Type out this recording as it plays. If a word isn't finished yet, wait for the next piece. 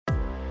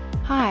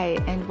Hi,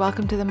 and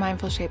welcome to the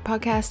Mindful Shape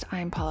podcast.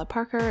 I'm Paula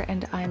Parker,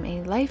 and I'm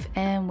a life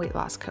and weight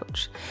loss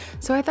coach.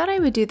 So I thought I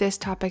would do this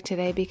topic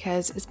today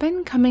because it's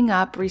been coming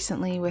up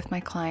recently with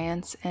my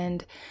clients,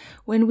 and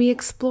when we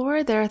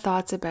explore their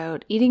thoughts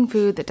about eating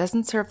food that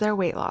doesn't serve their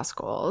weight loss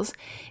goals,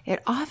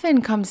 it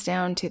often comes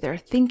down to their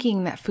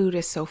thinking that food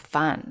is so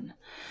fun.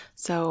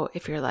 So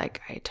if you're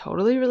like, I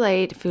totally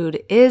relate,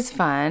 food is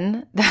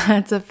fun,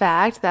 that's a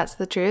fact, that's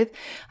the truth.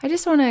 I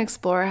just want to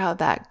explore how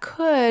that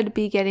could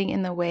be getting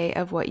in the way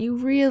of what you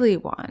really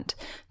want,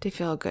 to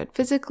feel good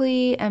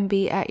physically and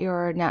be at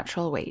your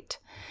natural weight.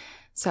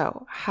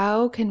 So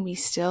how can we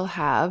still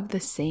have the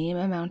same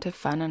amount of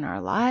fun in our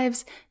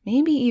lives,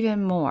 maybe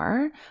even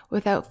more,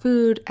 without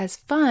food as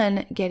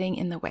fun getting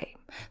in the way?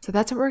 So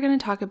that's what we're going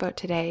to talk about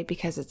today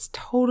because it's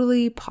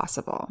totally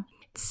possible.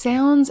 It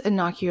sounds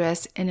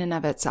innocuous in and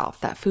of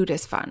itself that food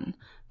is fun.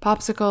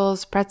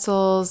 Popsicles,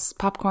 pretzels,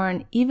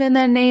 popcorn, even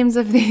the names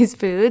of these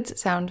foods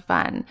sound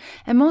fun.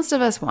 And most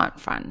of us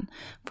want fun.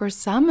 For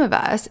some of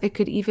us, it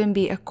could even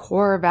be a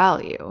core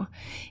value.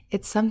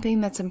 It's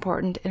something that's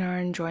important in our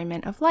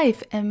enjoyment of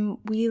life, and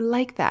we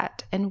like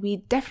that. And we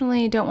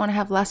definitely don't want to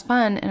have less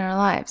fun in our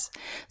lives.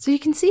 So you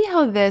can see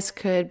how this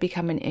could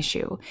become an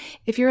issue.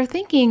 If you're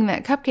thinking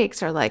that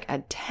cupcakes are like a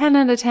 10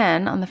 out of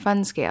 10 on the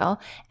fun scale,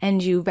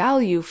 and you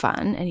value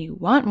fun and you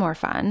want more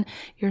fun,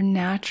 you're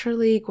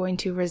naturally going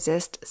to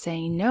resist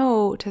saying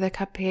no to the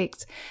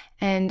cupcakes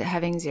and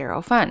having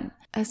zero fun,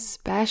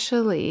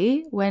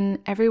 especially when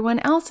everyone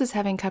else is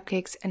having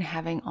cupcakes and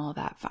having all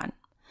that fun.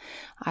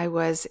 I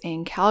was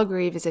in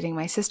Calgary visiting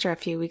my sister a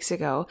few weeks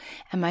ago,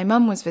 and my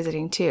mom was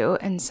visiting too.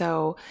 And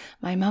so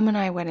my mom and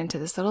I went into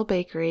this little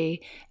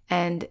bakery,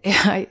 and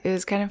it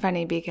was kind of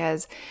funny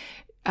because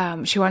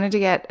she wanted to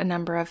get a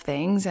number of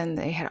things, and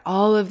they had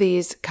all of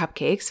these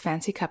cupcakes,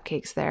 fancy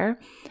cupcakes there.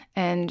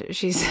 And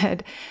she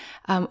said,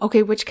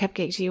 okay, which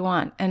cupcake do you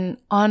want? And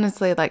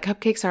honestly, like,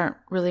 cupcakes aren't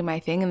really my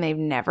thing, and they've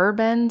never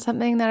been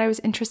something that I was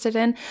interested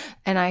in.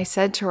 And I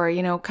said to her,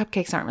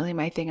 cupcakes aren't really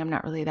my thing. I'm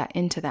not really that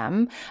into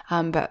them.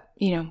 But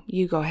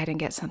you go ahead and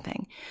get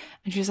something.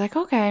 And she's like,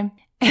 okay.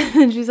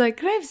 And she's like,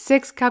 could I have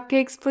 6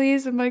 cupcakes,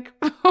 please? I'm like,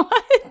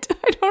 what?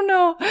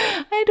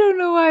 I don't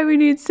know why we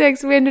need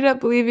 6. We ended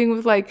up leaving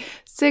with like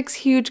 6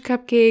 huge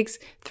cupcakes,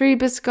 3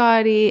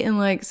 biscotti, and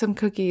like some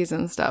cookies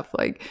and stuff,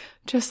 like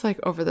just like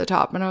over the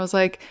top. And I was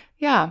like,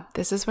 yeah,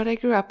 this is what I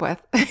grew up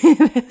with.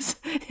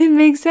 It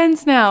makes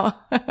sense now.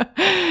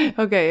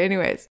 Okay,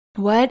 anyways,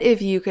 what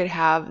if you could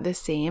have the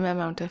same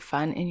amount of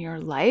fun in your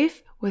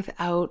life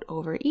without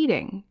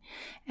overeating?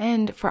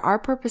 And for our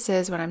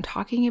purposes, when I'm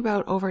talking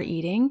about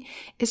overeating,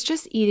 it's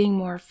just eating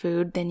more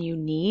food than you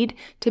need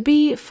to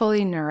be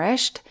fully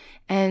nourished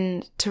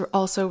and to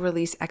also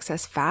release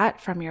excess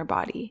fat from your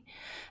body.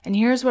 And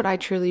here's what I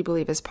truly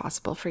believe is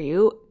possible for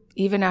you,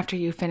 even after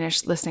you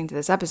finish listening to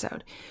this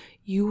episode.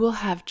 You will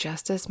have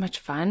just as much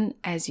fun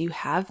as you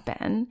have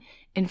been,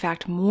 in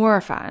fact, more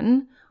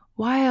fun,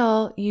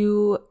 while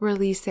you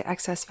release the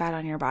excess fat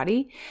on your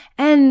body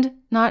and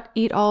not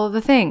eat all of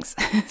the things.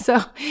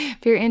 So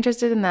if you're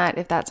interested in that,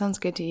 if that sounds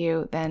good to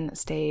you, then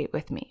stay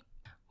with me.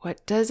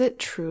 What does it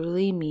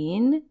truly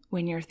mean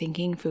when you're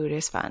thinking food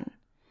is fun?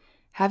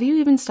 Have you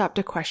even stopped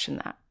to question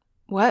that?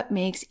 What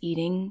makes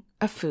eating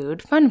a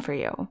food fun for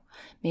you?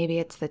 Maybe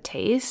it's the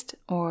taste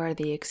or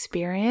the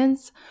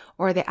experience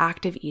or the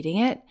act of eating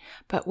it.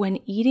 But when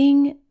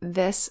eating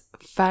this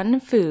fun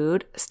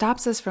food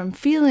stops us from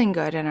feeling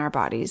good in our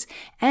bodies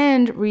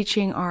and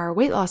reaching our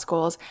weight loss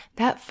goals,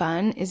 that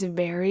fun is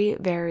very,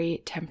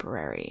 very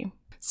temporary.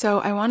 So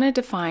I want to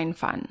define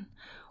fun.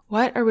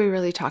 What are we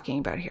really talking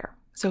about here?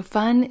 So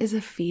fun is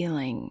a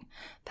feeling.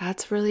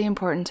 That's really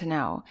important to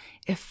know.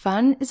 If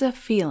fun is a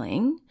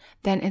feeling,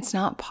 then it's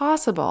not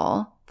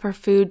possible for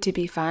food to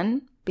be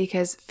fun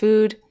because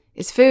food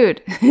is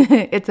food.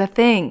 It's a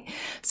thing.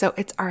 So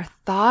it's our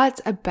thoughts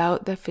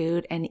about the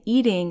food and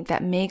eating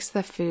that makes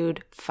the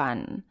food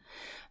fun.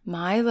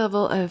 My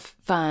level of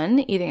fun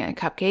eating a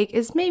cupcake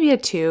is maybe a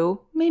 2,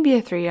 maybe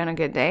a 3 on a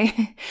good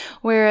day.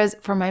 Whereas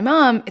for my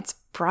mom, it's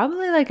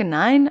probably like a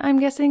 9, I'm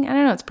guessing. I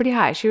don't know. It's pretty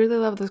high. She really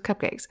loved those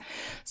cupcakes.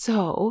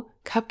 So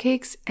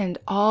cupcakes and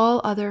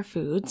all other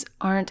foods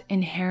aren't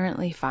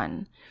inherently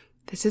fun.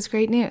 This is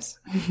great news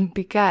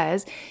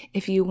because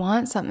if you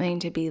want something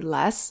to be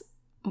less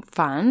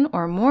fun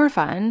or more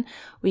fun,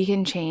 we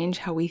can change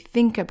how we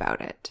think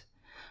about it.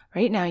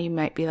 Right now, you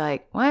might be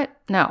like, what?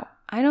 No,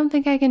 I don't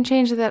think I can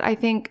change that. I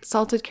think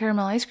salted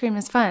caramel ice cream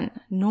is fun,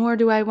 nor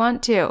do I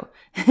want to.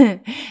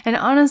 And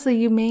honestly,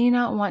 you may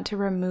not want to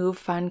remove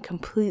fun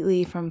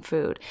completely from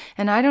food.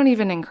 And I don't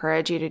even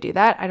encourage you to do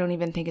that. I don't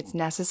even think it's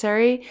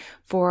necessary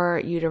for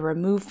you to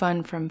remove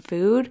fun from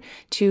food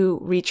to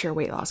reach your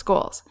weight loss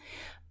goals.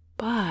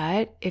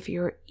 But if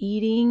you're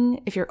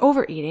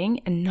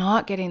overeating and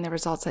not getting the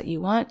results that you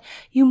want,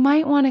 you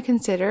might want to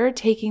consider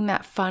taking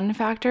that fun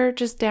factor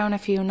just down a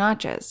few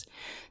notches.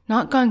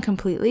 Not gone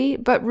completely,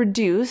 but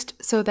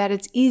reduced so that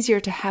it's easier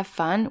to have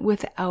fun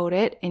without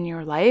it in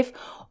your life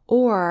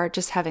or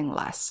just having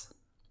less.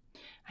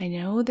 I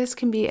know this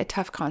can be a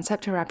tough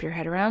concept to wrap your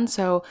head around,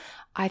 so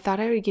I thought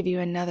I would give you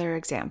another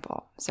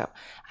example. So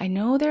I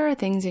know there are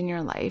things in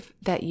your life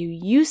that you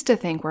used to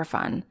think were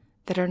fun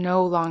that are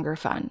no longer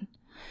fun.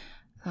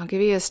 I'll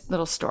give you a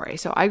little story.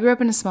 So I grew up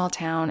in a small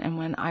town, and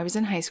when I was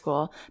in high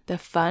school, the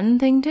fun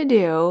thing to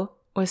do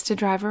was to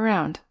drive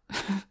around.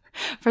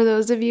 For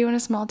those of you in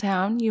a small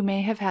town, you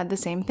may have had the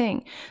same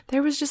thing.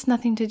 There was just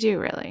nothing to do,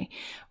 really.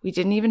 We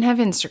didn't even have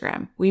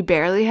Instagram. We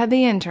barely had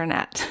the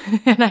internet.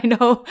 And I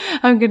know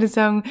I'm going to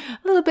sound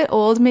a little bit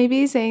old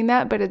maybe saying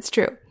that, but it's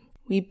true.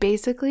 We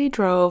basically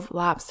drove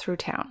laps through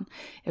town.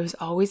 It was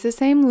always the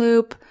same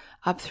loop,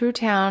 up through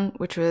town,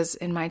 which was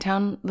in my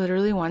town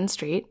literally one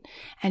street,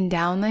 and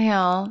down the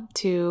hill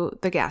to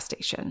the gas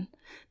station.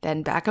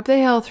 Then back up the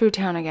hill through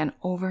town again,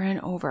 over and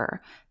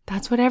over.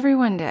 That's what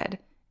everyone did.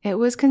 It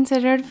was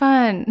considered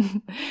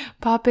fun.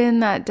 Pop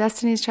in that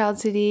Destiny's Child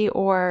CD,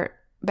 or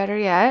better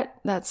yet,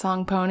 that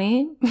song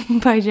Pony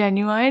by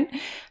Genuine,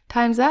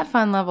 times that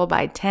fun level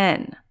by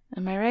 10.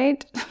 Am I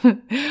right?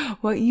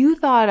 What you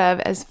thought of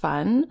as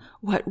fun,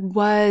 what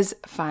was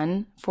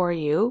fun for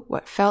you,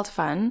 what felt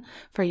fun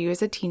for you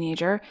as a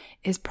teenager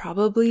is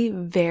probably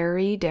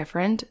very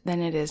different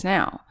than it is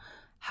now.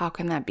 How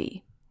can that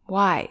be?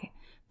 Why?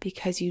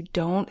 Because you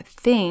don't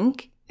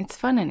think it's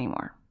fun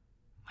anymore.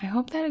 I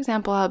hope that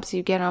example helps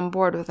you get on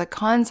board with the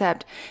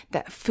concept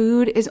that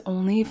food is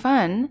only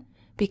fun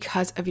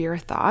because of your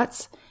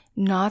thoughts,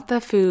 not the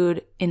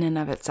food in and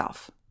of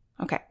itself.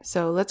 Okay,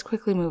 so let's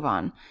quickly move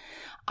on.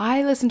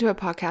 I listened to a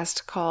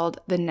podcast called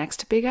The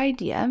Next Big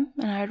Idea,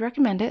 and I would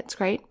recommend it. It's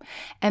great.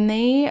 And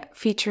they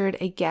featured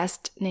a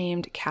guest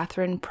named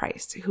Catherine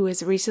Price, who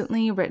has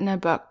recently written a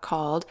book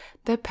called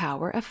The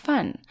Power of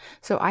Fun.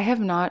 So I have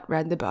not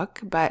read the book,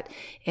 but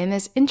in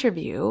this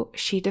interview,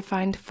 she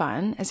defined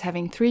fun as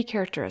having 3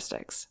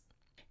 characteristics: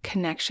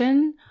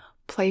 connection,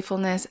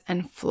 playfulness,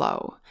 and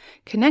flow.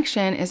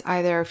 Connection is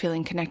either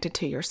feeling connected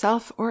to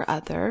yourself or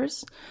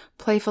others.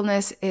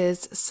 Playfulness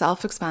is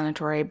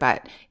self-explanatory,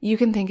 but you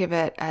can think of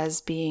it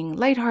as being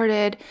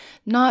lighthearted,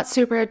 not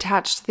super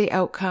attached to the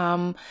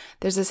outcome.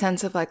 There's a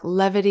sense of like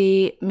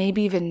levity,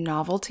 maybe even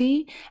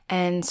novelty,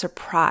 and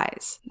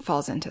surprise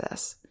falls into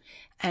this.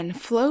 And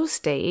flow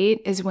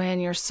state is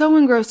when you're so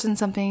engrossed in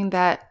something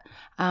that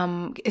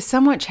is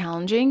somewhat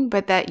challenging,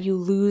 but that you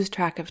lose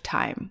track of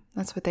time.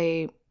 That's what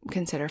they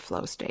consider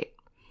flow state.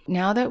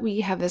 Now that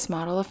we have this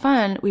model of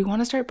fun, we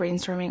want to start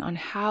brainstorming on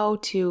how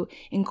to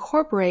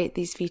incorporate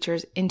these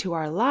features into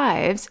our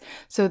lives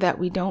so that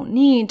we don't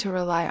need to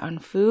rely on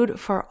food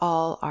for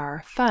all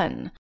our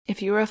fun.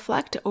 If you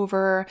reflect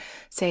over,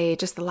 say,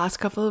 just the last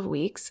couple of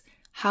weeks,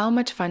 how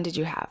much fun did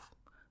you have?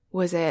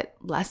 Was it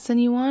less than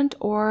you want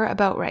or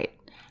about right?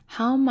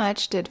 How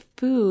much did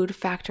food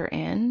factor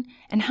in,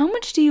 and how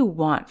much do you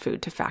want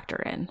food to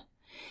factor in?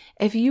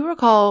 If you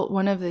recall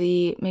one of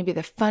maybe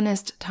the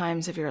funnest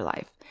times of your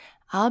life,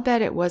 I'll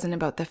bet it wasn't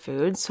about the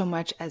food so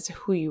much as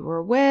who you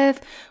were with,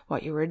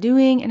 what you were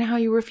doing, and how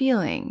you were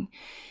feeling.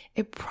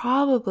 It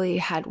probably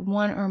had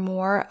one or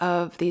more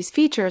of these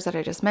features that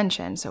I just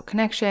mentioned, so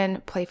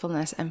connection,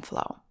 playfulness, and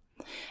flow.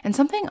 And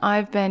something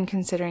I've been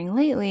considering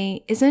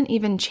lately isn't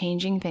even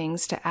changing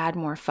things to add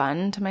more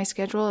fun to my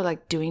schedule,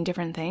 like doing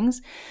different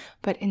things,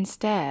 but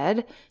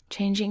instead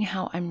changing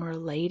how I'm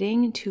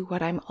relating to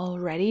what I'm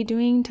already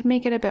doing to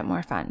make it a bit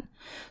more fun.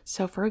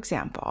 So for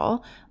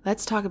example,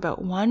 let's talk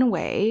about one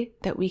way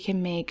that we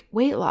can make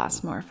weight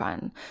loss more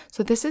fun.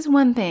 So this is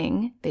one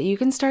thing that you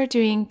can start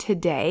doing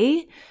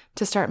today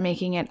to start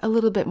making it a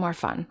little bit more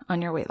fun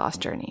on your weight loss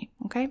journey,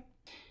 okay?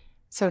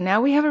 So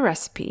now we have a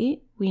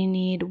recipe. We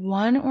need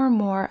one or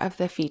more of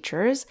the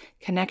features: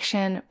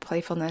 connection,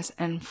 playfulness,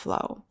 and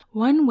flow.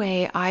 One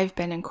way I've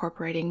been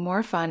incorporating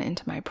more fun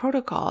into my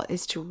protocol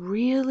is to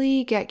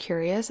really get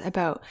curious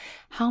about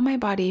how my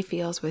body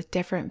feels with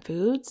different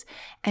foods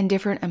and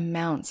different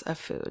amounts of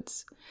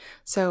foods.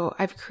 So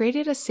I've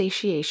created a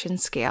satiation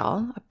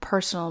scale, a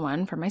personal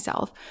one for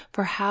myself,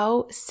 for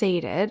how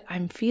sated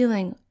I'm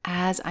feeling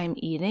as I'm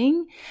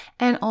eating,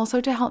 and also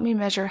to help me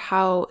measure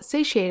how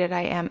satiated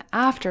I am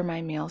after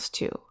my meals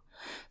too.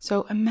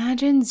 So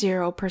imagine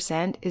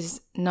 0% is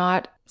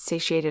not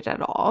satiated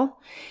at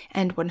all,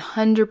 and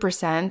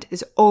 100%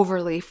 is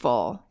overly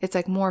full. It's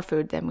like more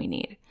food than we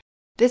need.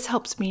 This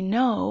helps me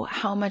know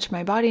how much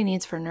my body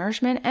needs for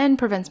nourishment and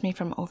prevents me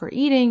from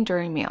overeating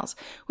during meals,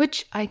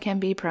 which I can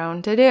be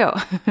prone to do.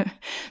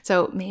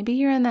 So maybe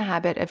you're in the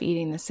habit of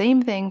eating the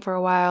same thing for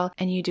a while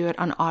and you do it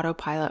on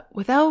autopilot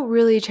without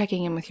really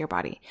checking in with your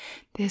body.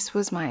 This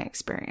was my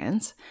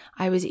experience.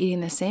 I was eating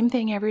the same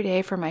thing every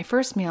day for my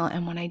first meal,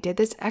 and when I did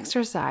this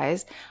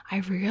exercise, I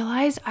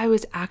realized I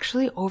was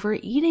actually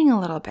overeating a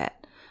little bit.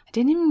 I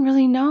didn't even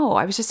really know.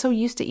 I was just so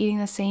used to eating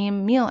the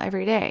same meal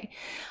every day.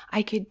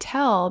 I could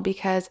tell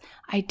because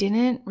I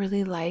didn't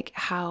really like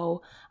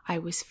how I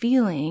was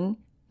feeling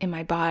in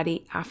my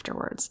body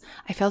afterwards.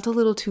 I felt a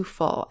little too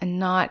full and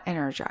not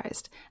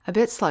energized, a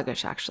bit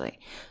sluggish actually.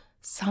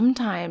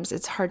 Sometimes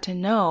it's hard to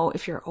know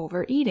if you're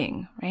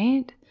overeating,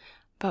 right?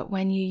 But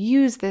when you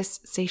use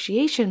this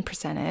satiation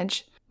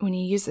percentage, when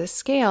you use this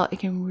scale, it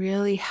can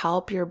really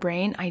help your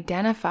brain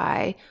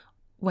identify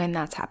when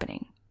that's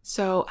happening.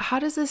 So how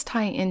does this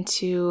tie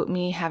into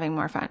me having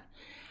more fun?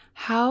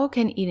 How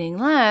can eating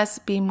less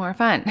be more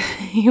fun?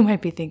 You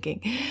might be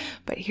thinking,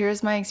 but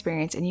here's my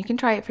experience, and you can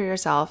try it for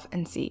yourself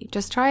and see.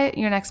 Just try it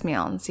your next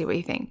meal and see what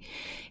you think.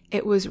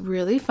 It was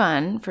really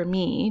fun for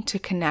me to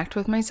connect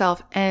with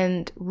myself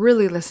and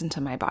really listen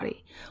to my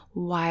body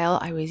while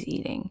I was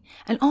eating.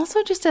 And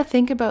also just to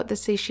think about the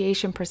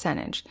satiation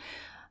percentage.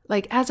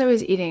 Like as I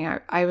was eating,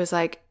 I was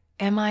like,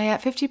 am I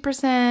at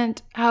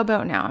 50%? How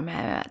about now? Am I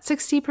at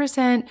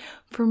 60%?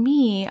 For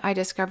me, I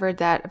discovered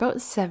that about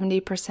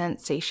 70%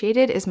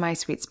 satiated is my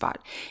sweet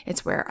spot.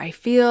 It's where I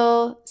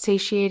feel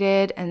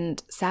satiated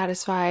and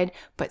satisfied,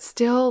 but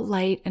still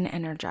light and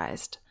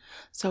energized.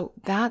 So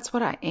that's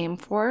what I aim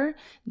for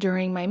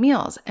during my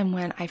meals. And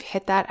when I've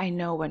hit that, I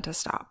know when to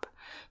stop.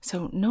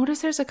 So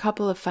notice there's a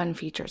couple of fun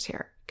features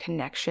here.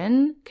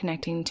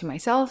 Connecting to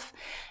myself,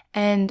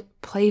 and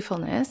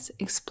playfulness,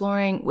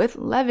 exploring with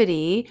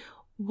levity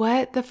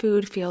what the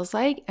food feels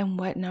like and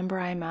what number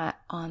I'm at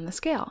on the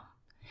scale.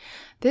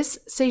 This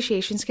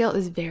satiation scale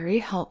is very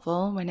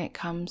helpful when it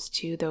comes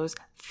to those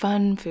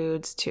fun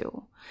foods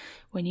too.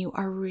 When you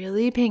are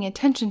really paying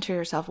attention to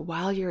yourself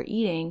while you're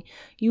eating,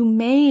 you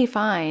may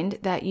find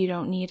that you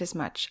don't need as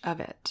much of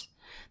it.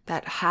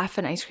 That half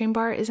an ice cream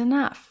bar is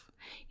enough.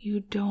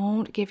 You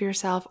don't give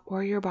yourself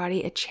or your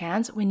body a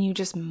chance when you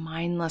just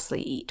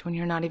mindlessly eat, when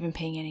you're not even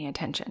paying any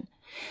attention.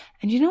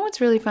 And you know what's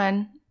really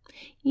fun?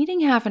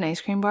 Eating half an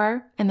ice cream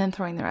bar and then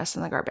throwing the rest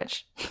in the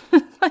garbage.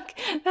 Like,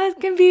 that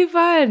can be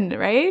fun,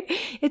 right?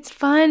 It's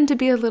fun to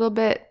be a little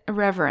bit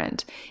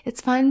irreverent. It's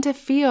fun to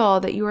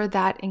feel that you are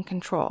that in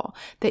control,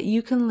 that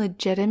you can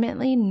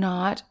legitimately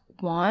not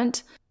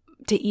want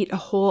to eat a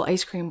whole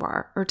ice cream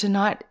bar or to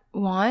not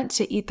want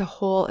to eat the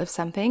whole of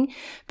something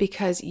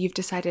because you've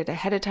decided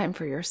ahead of time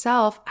for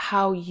yourself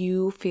how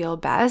you feel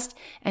best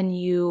and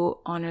you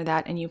honor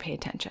that and you pay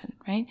attention,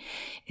 right?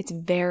 It's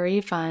very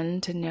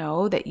fun to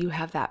know that you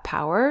have that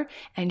power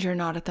and you're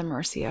not at the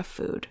mercy of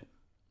food.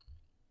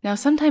 Now,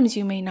 sometimes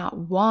you may not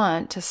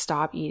want to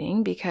stop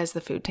eating because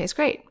the food tastes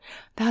great.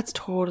 That's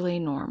totally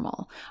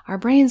normal. Our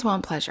brains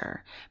want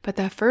pleasure, but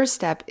the first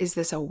step is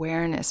this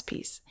awareness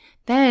piece.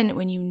 Then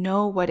when you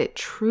know what it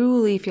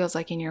truly feels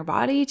like in your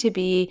body to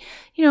be,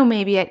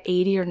 maybe at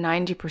 80 or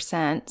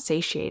 90%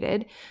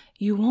 satiated,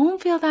 you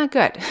won't feel that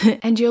good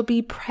and you'll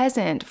be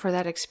present for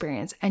that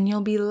experience and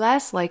you'll be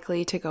less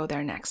likely to go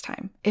there next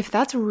time. If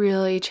that's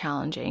really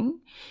challenging,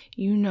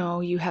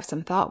 you have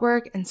some thought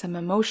work and some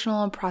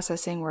emotional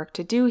processing work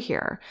to do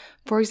here.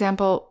 For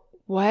example,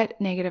 what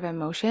negative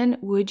emotion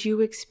would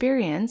you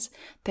experience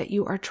that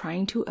you are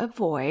trying to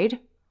avoid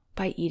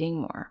by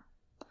eating more?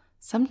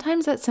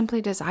 Sometimes that's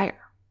simply desire.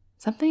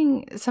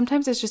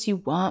 Sometimes it's just you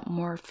want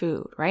more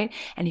food, right?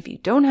 And if you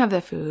don't have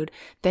the food,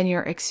 then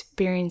you're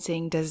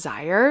experiencing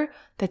desire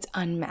that's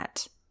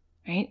unmet,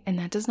 right? And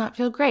that does not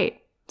feel great.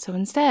 So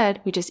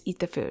instead, we just eat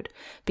the food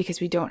because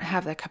we don't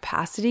have the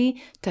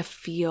capacity to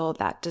feel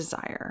that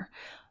desire.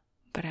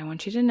 But I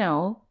want you to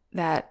know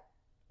that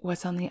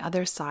what's on the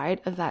other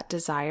side of that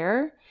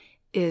desire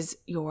is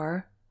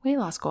your weight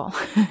loss goal,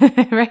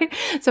 right?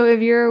 So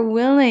if you're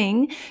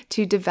willing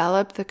to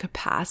develop the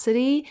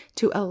capacity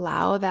to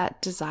allow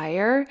that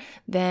desire,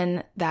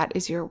 then that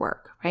is your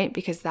work, right?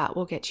 Because that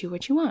will get you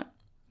what you want.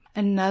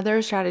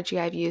 Another strategy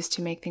I've used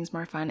to make things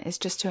more fun is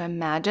just to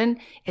imagine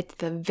it's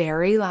the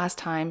very last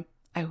time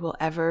I will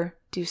ever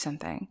do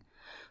something.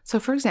 So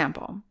for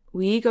example,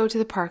 we go to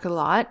the park a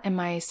lot and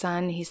my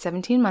son, he's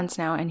 17 months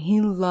now and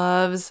he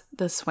loves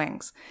the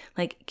swings.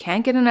 Like,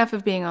 can't get enough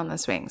of being on the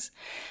swings.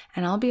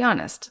 And I'll be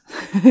honest,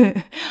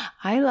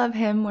 I love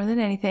him more than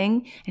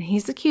anything and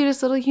he's the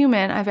cutest little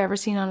human I've ever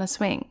seen on a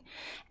swing.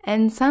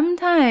 And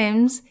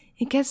sometimes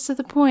it gets to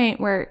the point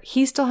where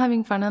he's still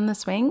having fun on the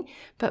swing,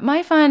 but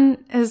my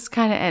fun is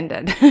kind of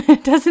ended.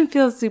 It doesn't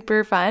feel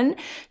super fun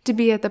to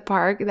be at the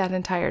park that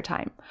entire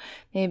time.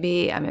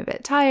 Maybe I'm a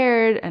bit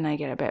tired and I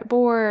get a bit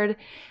bored.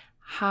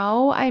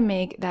 How I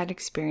make that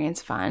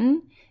experience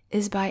fun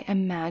is by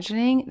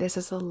imagining this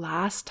is the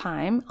last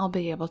time I'll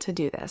be able to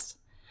do this.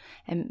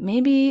 And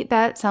maybe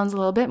that sounds a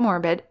little bit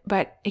morbid,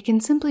 but it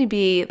can simply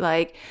be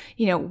like,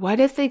 what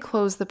if they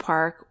closed the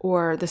park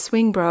or the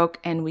swing broke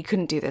and we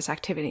couldn't do this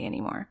activity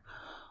anymore?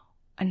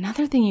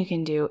 Another thing you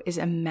can do is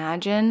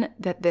imagine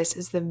that this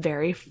is the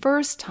very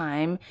first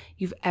time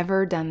you've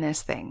ever done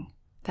this thing.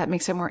 That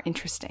makes it more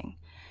interesting.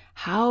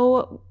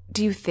 How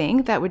do you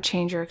think that would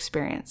change your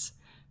experience?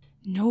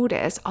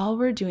 Notice all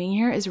we're doing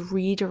here is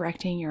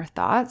redirecting your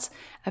thoughts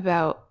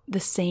about the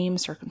same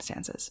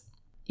circumstances.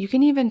 You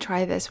can even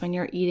try this when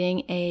you're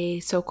eating a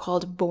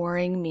so-called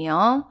boring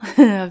meal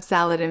of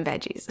salad and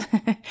veggies.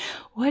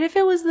 What if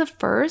it was the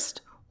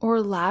first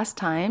or last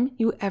time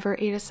you ever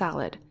ate a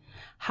salad?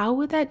 How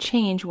would that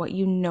change what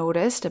you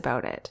noticed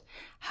about it?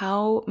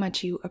 How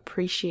much you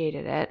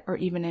appreciated it or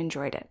even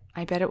enjoyed it?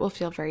 I bet it will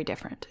feel very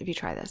different if you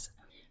try this.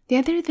 The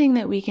other thing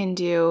that we can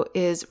do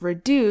is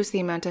reduce the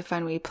amount of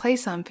fun we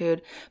place on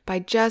food by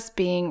just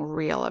being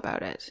real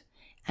about it.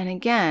 And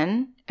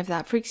again, if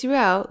that freaks you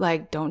out,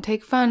 like don't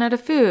take fun out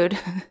of food,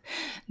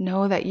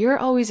 know that you're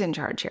always in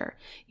charge here.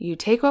 You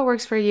take what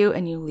works for you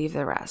and you leave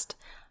the rest.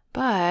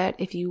 But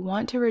if you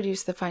want to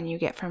reduce the fun you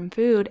get from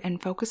food and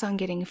focus on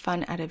getting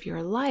fun out of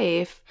your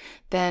life,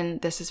 then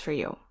this is for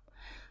you.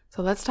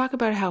 So let's talk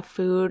about how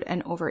food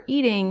and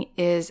overeating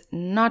is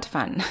not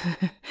fun.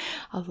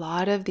 A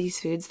lot of these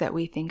foods that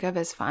we think of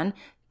as fun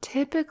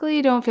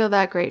typically don't feel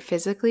that great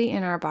physically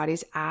in our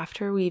bodies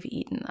after we've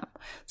eaten them.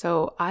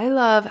 So I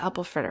love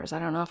apple fritters. I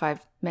don't know if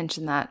I've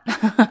mentioned that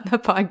on the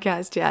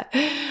podcast yet.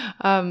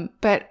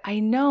 But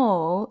I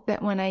know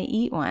that when I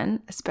eat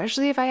one,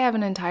 especially if I have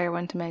an entire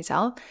one to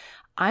myself,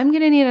 I'm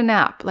going to need a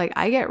nap. Like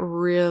I get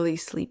really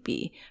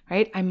sleepy,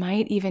 right? I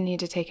might even need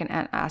to take an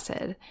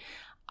antacid.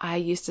 I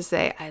used to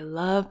say, I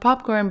love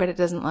popcorn, but it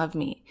doesn't love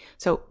me.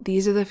 So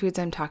these are the foods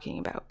I'm talking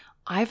about.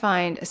 I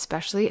find,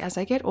 especially as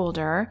I get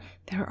older,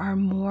 there are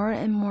more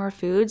and more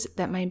foods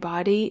that my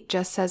body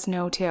just says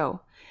no to.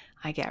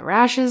 I get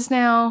rashes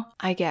now.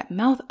 I get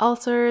mouth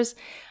ulcers.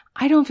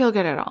 I don't feel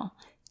good at all.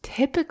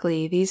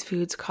 Typically, these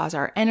foods cause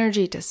our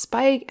energy to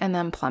spike and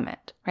then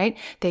plummet, right?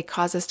 They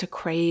cause us to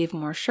crave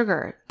more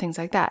sugar, things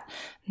like that.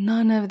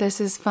 None of this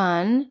is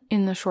fun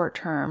in the short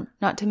term,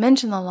 not to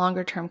mention the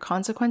longer term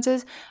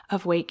consequences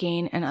of weight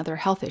gain and other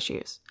health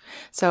issues.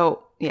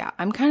 So yeah,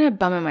 I'm kind of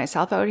bumming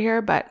myself out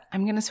here, but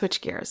I'm going to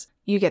switch gears.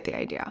 You get the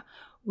idea.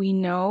 We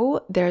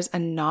know there's a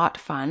not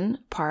fun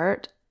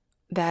part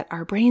that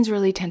our brains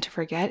really tend to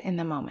forget in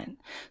the moment.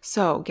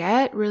 So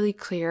get really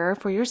clear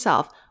for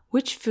yourself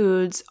which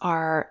foods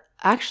are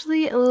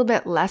actually a little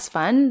bit less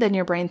fun than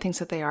your brain thinks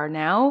that they are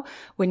now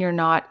when you're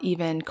not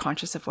even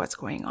conscious of what's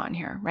going on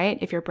here, right?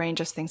 If your brain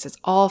just thinks it's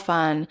all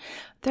fun,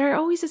 there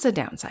always is a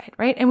downside,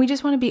 right? And we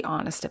just want to be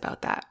honest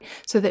about that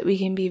so that we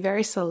can be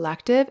very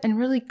selective and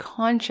really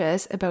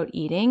conscious about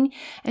eating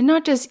and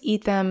not just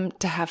eat them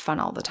to have fun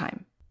all the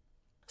time.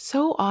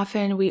 So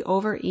often we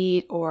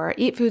overeat or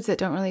eat foods that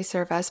don't really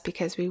serve us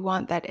because we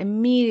want that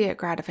immediate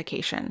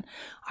gratification.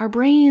 Our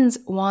brains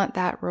want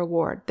that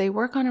reward. They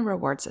work on a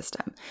reward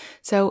system.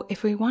 So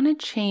if we want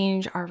to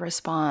change our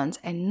response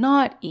and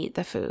not eat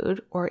the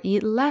food or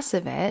eat less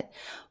of it,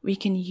 we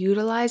can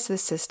utilize the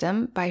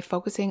system by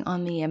focusing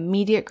on the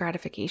immediate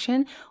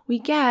gratification we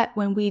get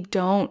when we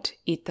don't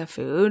eat the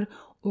food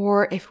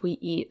or if we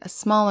eat a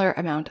smaller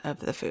amount of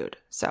the food.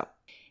 So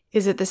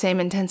is it the same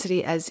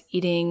intensity as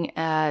eating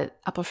an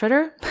apple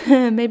fritter?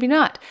 Maybe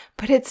not,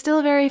 but it's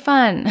still very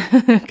fun,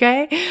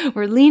 okay?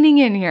 We're leaning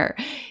in here.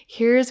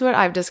 Here's what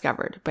I've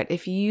discovered. But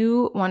if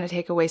you want to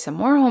take away some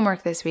more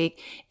homework this week,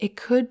 it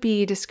could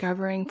be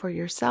discovering for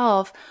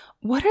yourself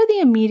what are the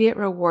immediate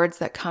rewards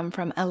that come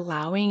from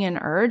allowing an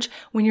urge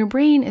when your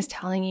brain is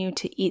telling you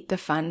to eat the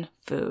fun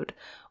food?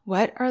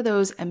 What are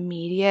those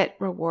immediate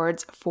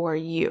rewards for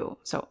you?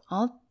 So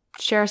I'll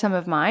share some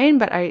of mine,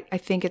 but I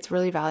think it's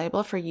really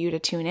valuable for you to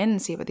tune in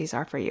and see what these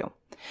are for you.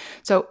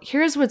 So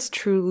here's what's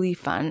truly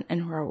fun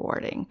and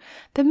rewarding.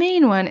 The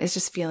main one is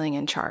just feeling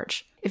in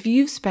charge. If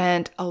you've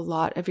spent a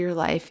lot of your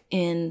life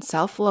in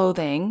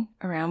self-loathing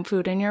around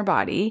food in your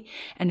body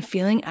and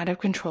feeling out of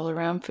control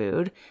around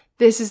food,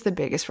 this is the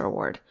biggest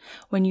reward.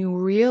 When you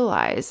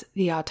realize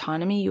the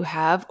autonomy you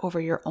have over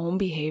your own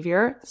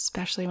behavior,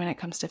 especially when it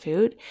comes to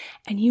food,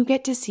 and you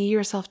get to see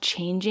yourself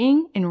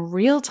changing in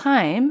real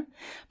time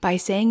by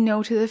saying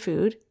no to the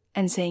food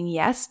and saying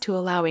yes to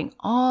allowing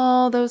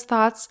all those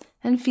thoughts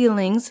and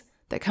feelings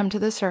that come to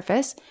the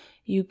surface,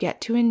 you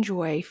get to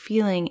enjoy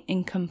feeling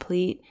in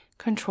complete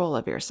control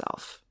of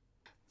yourself.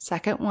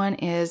 Second one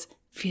is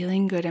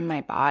feeling good in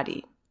my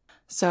body.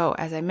 So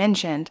as I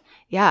mentioned,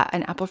 yeah,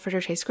 an apple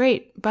fritter tastes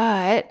great,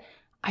 but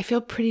I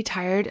feel pretty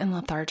tired and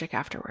lethargic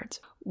afterwards.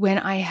 When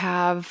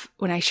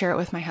I share it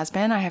with my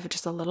husband, I have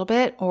just a little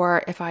bit,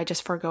 or if I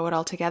just forgo it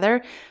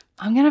altogether,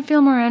 I'm going to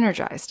feel more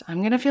energized. I'm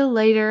going to feel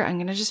lighter. I'm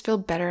going to just feel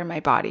better in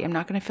my body. I'm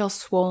not going to feel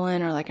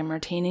swollen or like I'm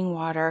retaining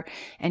water,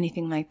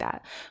 anything like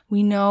that.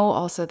 We know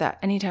also that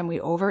anytime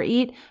we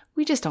overeat,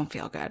 we just don't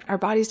feel good. Our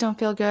bodies don't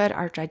feel good.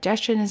 Our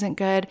digestion isn't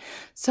good.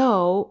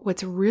 So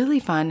what's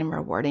really fun and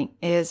rewarding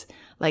is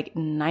like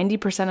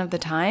 90% of the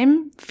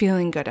time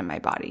feeling good in my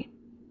body.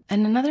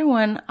 And another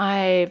one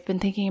I've been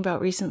thinking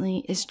about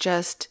recently is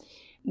just,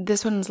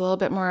 this one's a little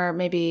bit more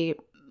maybe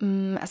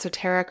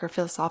esoteric or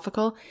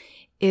philosophical,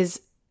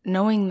 is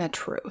knowing the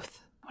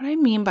truth. What I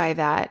mean by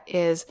that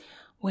is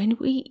when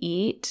we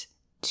eat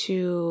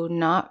to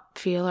not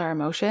feel our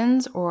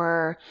emotions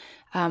or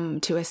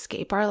to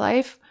escape our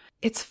life,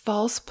 it's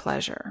false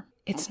pleasure.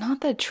 It's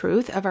not the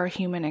truth of our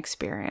human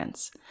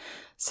experience.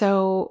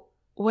 So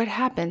what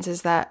happens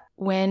is that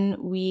when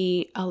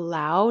we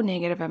allow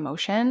negative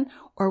emotion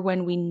or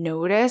when we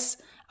notice,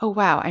 oh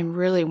wow, I'm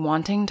really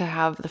wanting to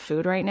have the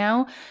food right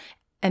now,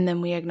 and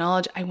then we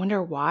acknowledge, I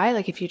wonder why,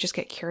 like if you just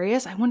get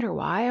curious, I wonder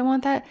why I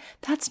want that,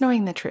 that's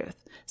knowing the truth.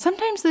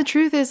 Sometimes the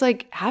truth is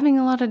like having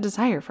a lot of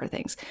desire for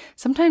things.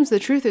 Sometimes the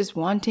truth is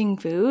wanting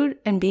food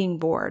and being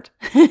bored,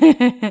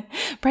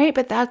 right?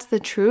 But that's the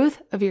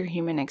truth of your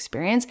human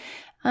experience.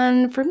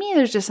 And for me,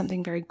 there's just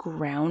something very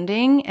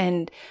grounding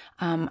and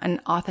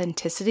an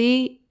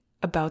authenticity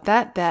about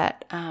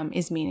that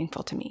is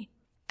meaningful to me.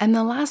 And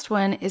the last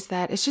one is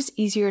that it's just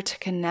easier to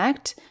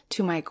connect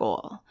to my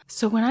goal.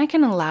 So when I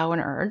can allow an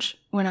urge,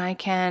 when I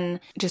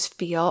can just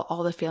feel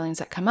all the feelings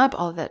that come up,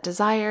 all of that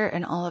desire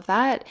and all of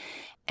that,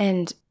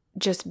 and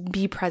just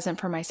be present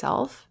for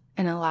myself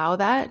and allow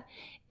that,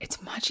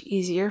 it's much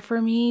easier for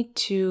me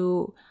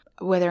to,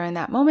 whether in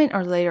that moment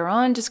or later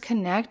on, just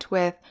connect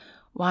with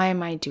why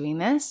am I doing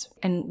this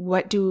and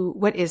what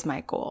is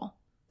my goal?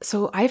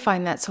 So I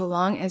find that so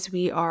long as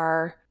we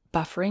are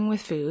buffering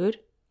with food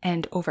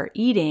and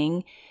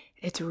overeating,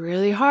 it's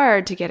really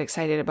hard to get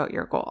excited about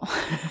your goal,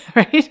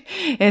 right?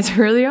 It's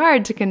really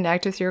hard to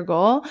connect with your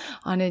goal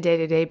on a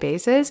day-to-day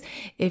basis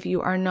if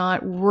you are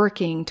not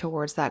working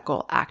towards that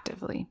goal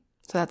actively.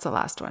 So that's the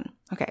last one.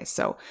 Okay,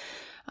 so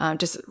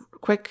just a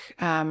quick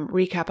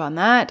recap on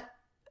that.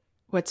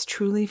 What's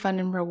truly fun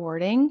and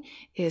rewarding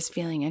is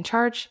feeling in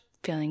charge,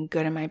 feeling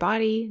good in my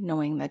body,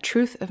 knowing the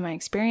truth of my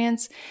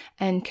experience,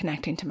 and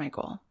connecting to my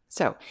goal.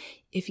 So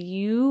if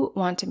you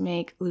want to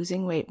make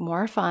losing weight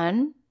more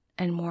fun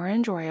and more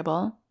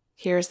enjoyable,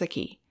 here's the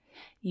key.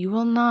 You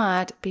will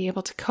not be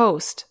able to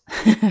coast.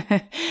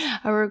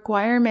 A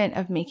requirement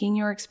of making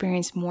your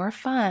experience more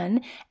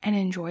fun and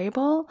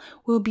enjoyable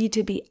will be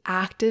to be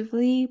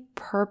actively,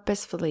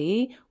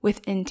 purposefully,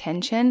 with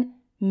intention,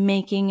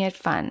 making it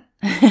fun.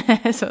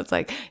 So it's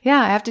like, yeah,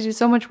 I have to do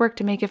so much work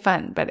to make it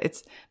fun, but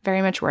it's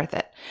very much worth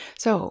it.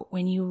 So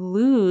when you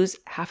lose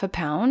 0.5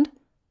 pound,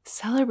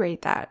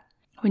 celebrate that.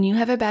 When you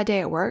have a bad day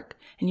at work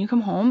and you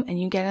come home and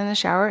you get in the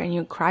shower and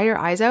you cry your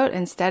eyes out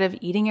instead of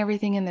eating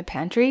everything in the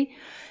pantry,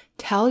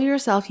 tell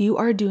yourself you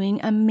are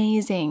doing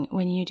amazing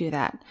when you do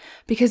that.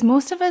 Because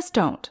most of us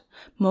don't.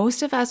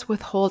 Most of us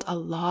withhold a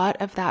lot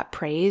of that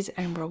praise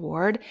and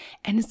reward,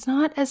 and it's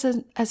not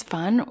as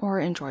fun or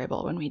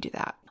enjoyable when we do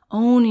that.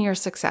 Own your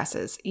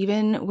successes,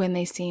 even when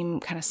they seem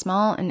kind of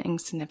small and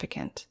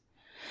insignificant.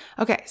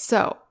 Okay,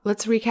 so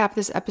let's recap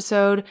this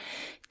episode.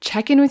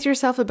 Check in with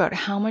yourself about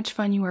how much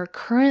fun you are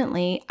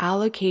currently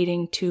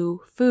allocating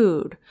to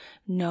food.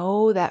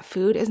 Know that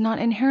food is not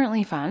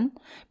inherently fun,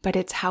 but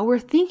it's how we're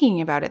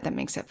thinking about it that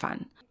makes it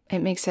fun. It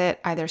makes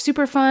it either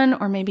super fun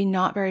or maybe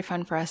not very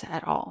fun for us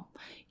at all.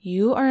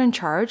 You are in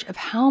charge of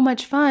how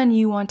much fun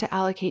you want to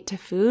allocate to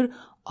food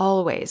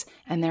always,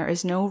 and there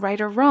is no right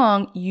or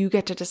wrong. You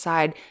get to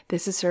decide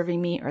this is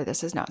serving me or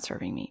this is not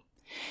serving me.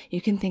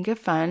 You can think of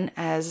fun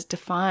as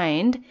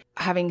defined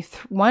having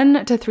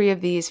 1 to 3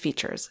 of these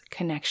features: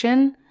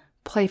 connection,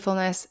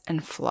 playfulness,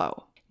 and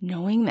flow.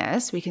 Knowing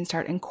this, we can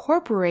start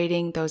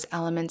incorporating those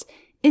elements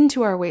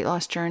into our weight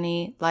loss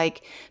journey.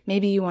 Like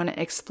maybe you want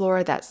to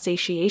explore that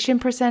satiation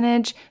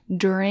percentage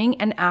during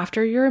and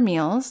after your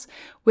meals,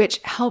 which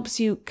helps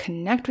you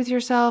connect with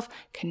yourself,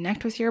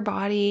 connect with your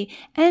body.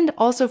 And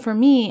also for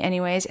me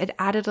anyways, it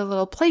added a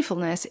little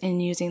playfulness in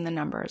using the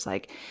numbers.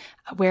 Like,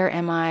 where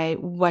am I?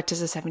 What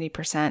does a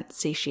 70%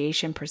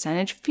 satiation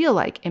percentage feel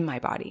like in my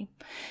body?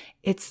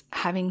 It's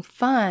having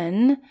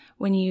fun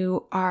when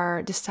you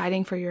are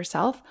deciding for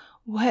yourself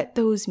what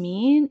those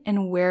mean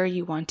and where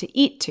you want to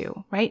eat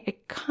to, right?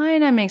 It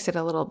kind of makes it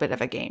a little bit of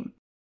a game.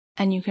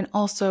 And you can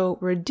also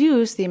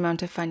reduce the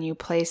amount of fun you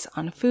place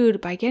on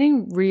food by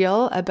getting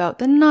real about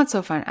the not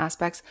so fun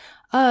aspects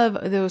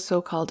of those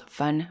so-called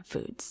fun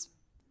foods.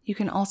 You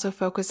can also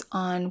focus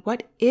on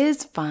what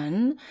is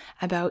fun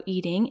about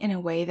eating in a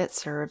way that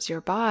serves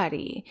your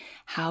body,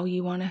 how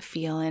you want to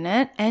feel in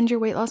it, and your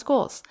weight loss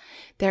goals.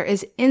 There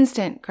is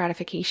instant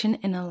gratification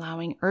in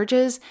allowing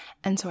urges,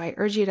 and so I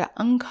urge you to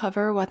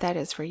uncover what that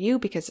is for you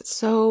because it's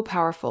so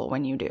powerful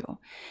when you do.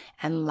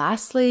 And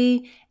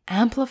lastly,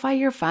 amplify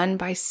your fun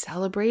by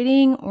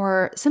celebrating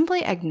or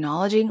simply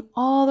acknowledging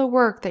all the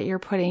work that you're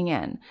putting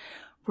in.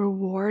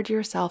 Reward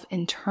yourself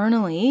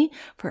internally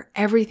for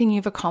everything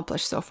you've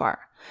accomplished so far.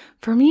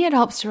 For me, it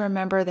helps to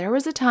remember there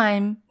was a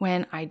time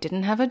when I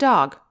didn't have a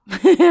dog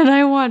and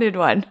I wanted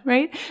one,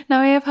 right?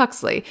 Now I have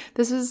Huxley.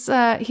 This is,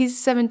 he's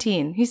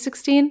 17. He's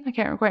 16. I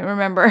can't quite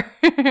remember.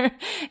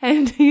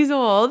 And he's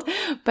old,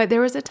 but there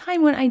was a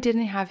time when I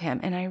didn't have him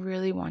and I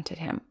really wanted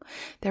him.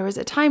 There was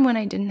a time when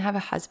I didn't have a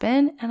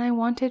husband and I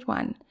wanted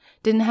one.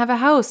 Didn't have a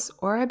house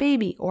or a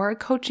baby or a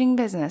coaching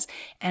business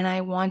and I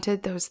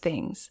wanted those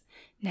things.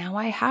 Now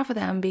I have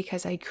them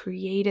because I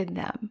created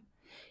them.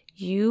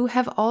 You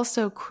have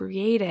also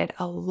created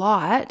a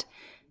lot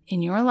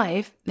in your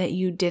life that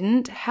you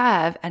didn't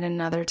have at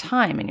another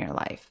time in your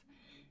life.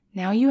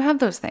 Now you have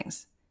those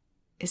things.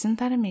 Isn't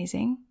that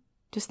amazing?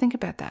 Just think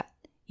about that.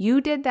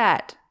 You did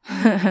that.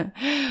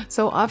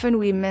 So often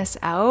we miss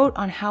out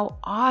on how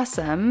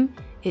awesome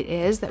it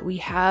is that we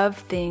have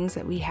things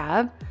that we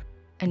have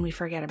and we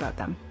forget about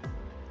them.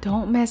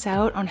 Don't miss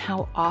out on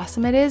how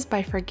awesome it is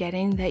by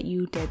forgetting that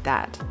you did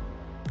that.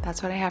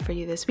 That's what I have for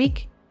you this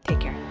week.